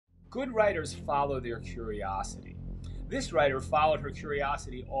Good writers follow their curiosity. This writer followed her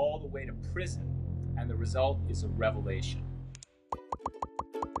curiosity all the way to prison, and the result is a revelation.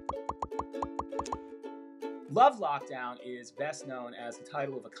 Love Lockdown is best known as the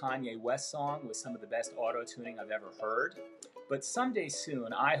title of a Kanye West song with some of the best auto-tuning I've ever heard. But someday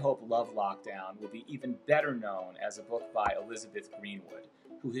soon, I hope Love Lockdown will be even better known as a book by Elizabeth Greenwood,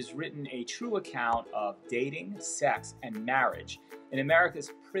 who has written a true account of dating, sex, and marriage in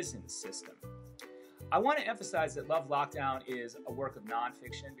America's prison system. I want to emphasize that Love Lockdown is a work of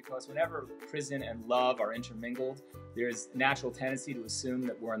nonfiction because whenever prison and love are intermingled, there's a natural tendency to assume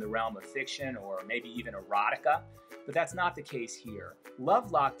that we're in the realm of fiction or maybe even erotica, but that's not the case here.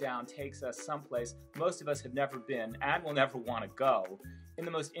 Love Lockdown takes us someplace most of us have never been and will never want to go in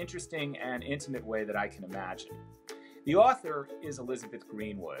the most interesting and intimate way that I can imagine. The author is Elizabeth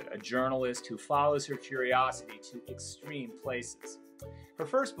Greenwood, a journalist who follows her curiosity to extreme places. Her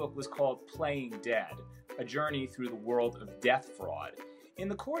first book was called Playing Dead, a journey through the world of death fraud. In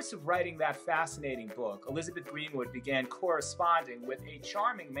the course of writing that fascinating book, Elizabeth Greenwood began corresponding with a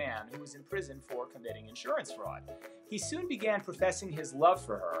charming man who was in prison for committing insurance fraud. He soon began professing his love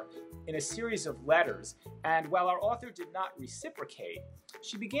for her in a series of letters, and while our author did not reciprocate,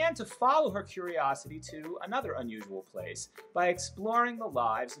 she began to follow her curiosity to another unusual place by exploring the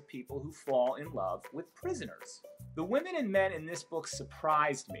lives of people who fall in love with prisoners. The women and men in this book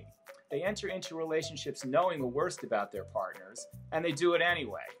surprised me. They enter into relationships knowing the worst about their partners, and they do it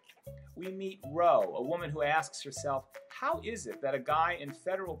anyway. We meet Ro, a woman who asks herself, how is it that a guy in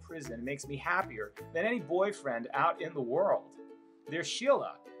federal prison makes me happier than any boyfriend out in the world? There's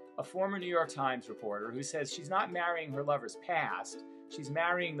Sheila, a former New York Times reporter who says she's not marrying her lover's past, she's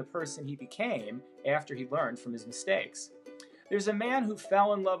marrying the person he became after he learned from his mistakes. There's a man who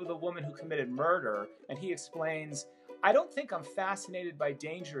fell in love with a woman who committed murder, and he explains, I don't think I'm fascinated by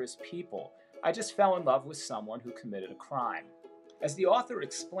dangerous people. I just fell in love with someone who committed a crime. As the author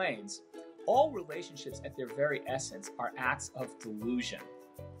explains, all relationships at their very essence are acts of delusion.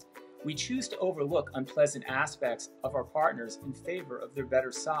 We choose to overlook unpleasant aspects of our partners in favor of their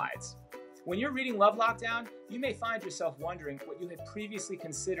better sides. When you're reading Love Lockdown, you may find yourself wondering what you had previously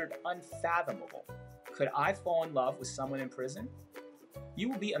considered unfathomable. Could I fall in love with someone in prison? You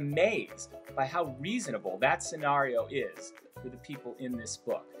will be amazed by how reasonable that scenario is for the people in this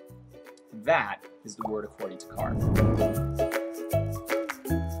book. That is the word according to Karp.